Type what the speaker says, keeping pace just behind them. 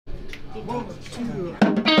1, 2.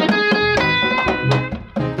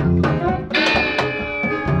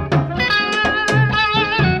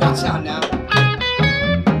 Watch out now.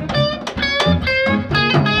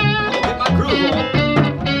 I'll get my groove on.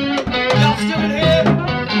 Y'all still in here?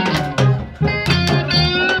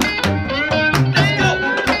 Let's go.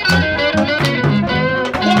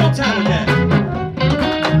 One more time with that.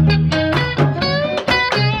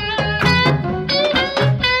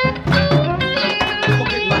 I'll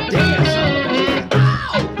get my dance on here.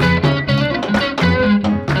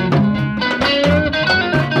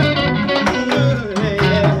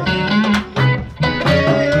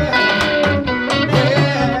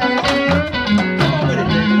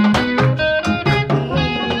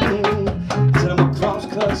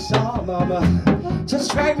 Crosscut saw, mama,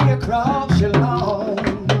 just drag me across your lawn.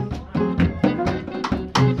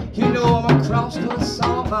 You know I'm a crosscut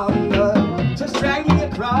saw, mama, just drag me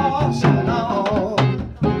across your lawn.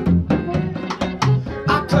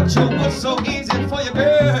 I cut your wood so easy for you,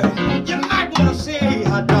 girl. You might wanna see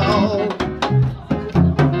how dog.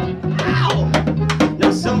 Ow!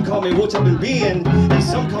 Now some call me What's Up in Ben, and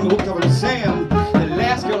some call me What's Up in Sam. The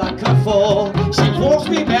last girl I cut for, she wants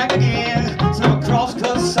me back again. So I'm a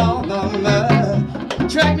crosscut saw, mama,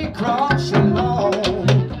 drag me across your lawn.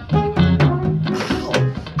 Ow.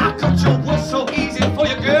 I cut your wood so easy for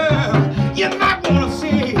you, girl. You might wanna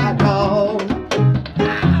see how dog.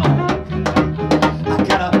 Ow. I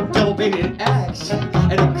got a double-bladed axe,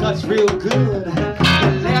 and it cuts real good.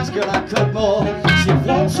 The last girl I cut more, she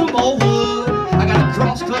wants some more wood. I got a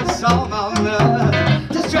crosscut saw, mama,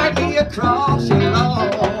 just drag me across your lawn.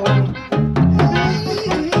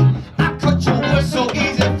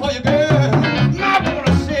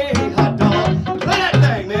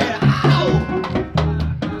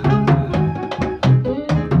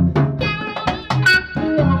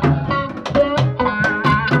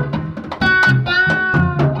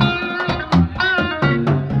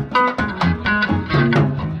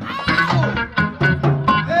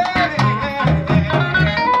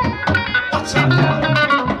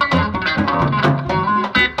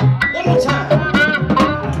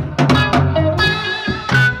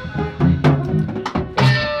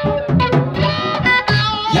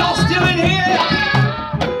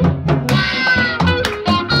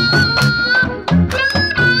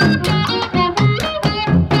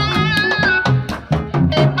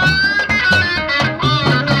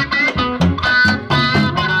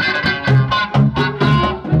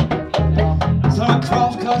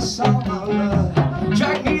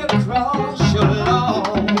 Drag me across your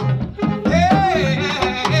lawn.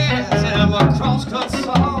 Yes, I'm a crosscut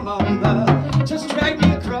saw, mama, just drag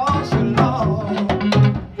me across your lawn.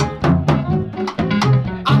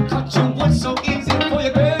 I cut your wood so easy for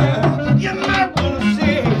you, girl. You might wanna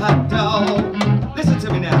see hot dog. Listen to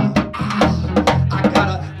me now. I got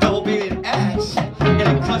a double-bladed axe, and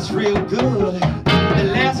it cuts real good. The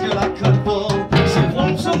last girl I cut for, she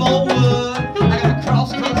wants some more wood. I got a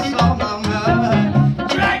crosscut saw, mama,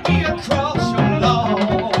 drag me across your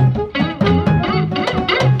lawn.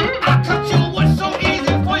 I cut your wood so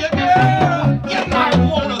easy for you, girl. You might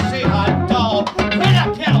wanna say hot dog. Play that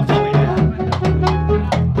piano for me now.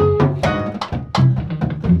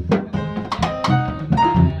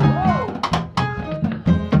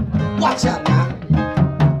 Watch out now.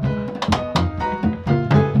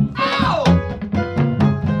 Ow!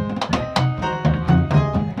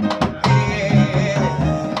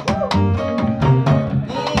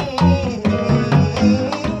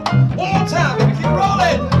 One more time, baby, keep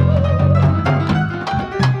rolling.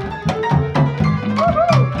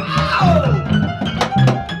 Ow!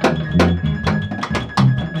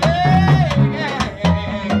 Hey, hey, hey,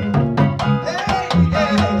 hey,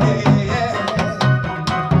 hey.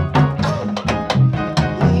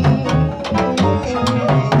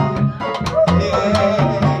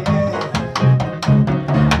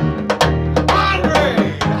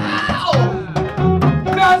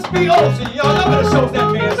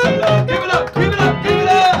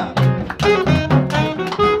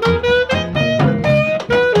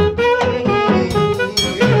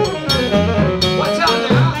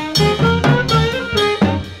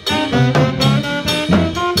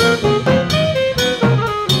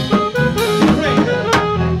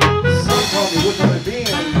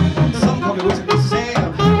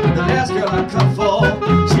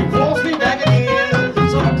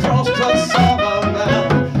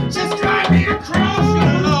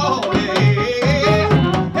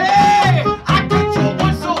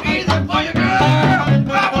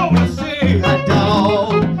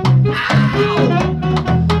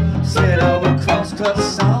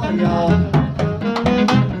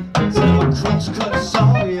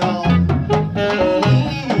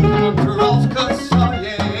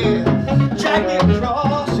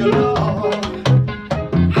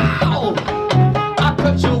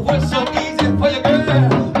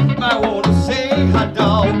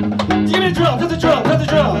 drums, hit the drums, hit the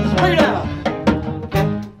drums. Bring it down.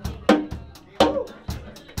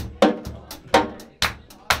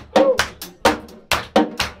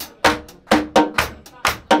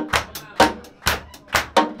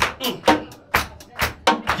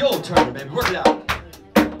 Your turn, baby. Work it out.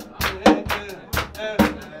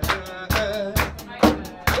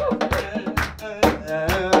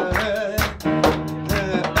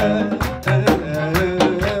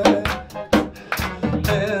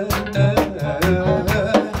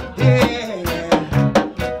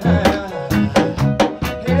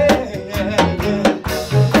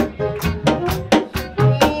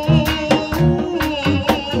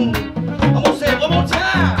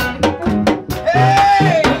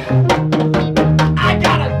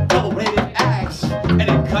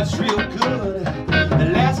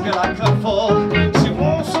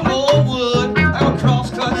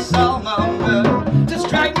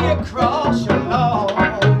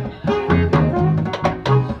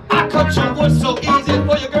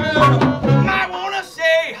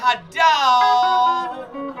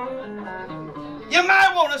 You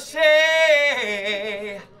might want to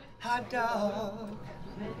say hot dog.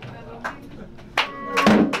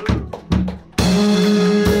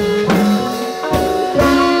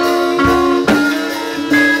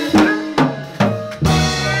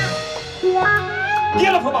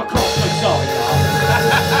 Get up for my Crosscut Saw, y'all.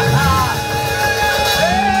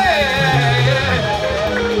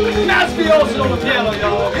 Hey, nice to be Olsson on the piano,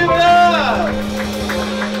 y'all. Give it up.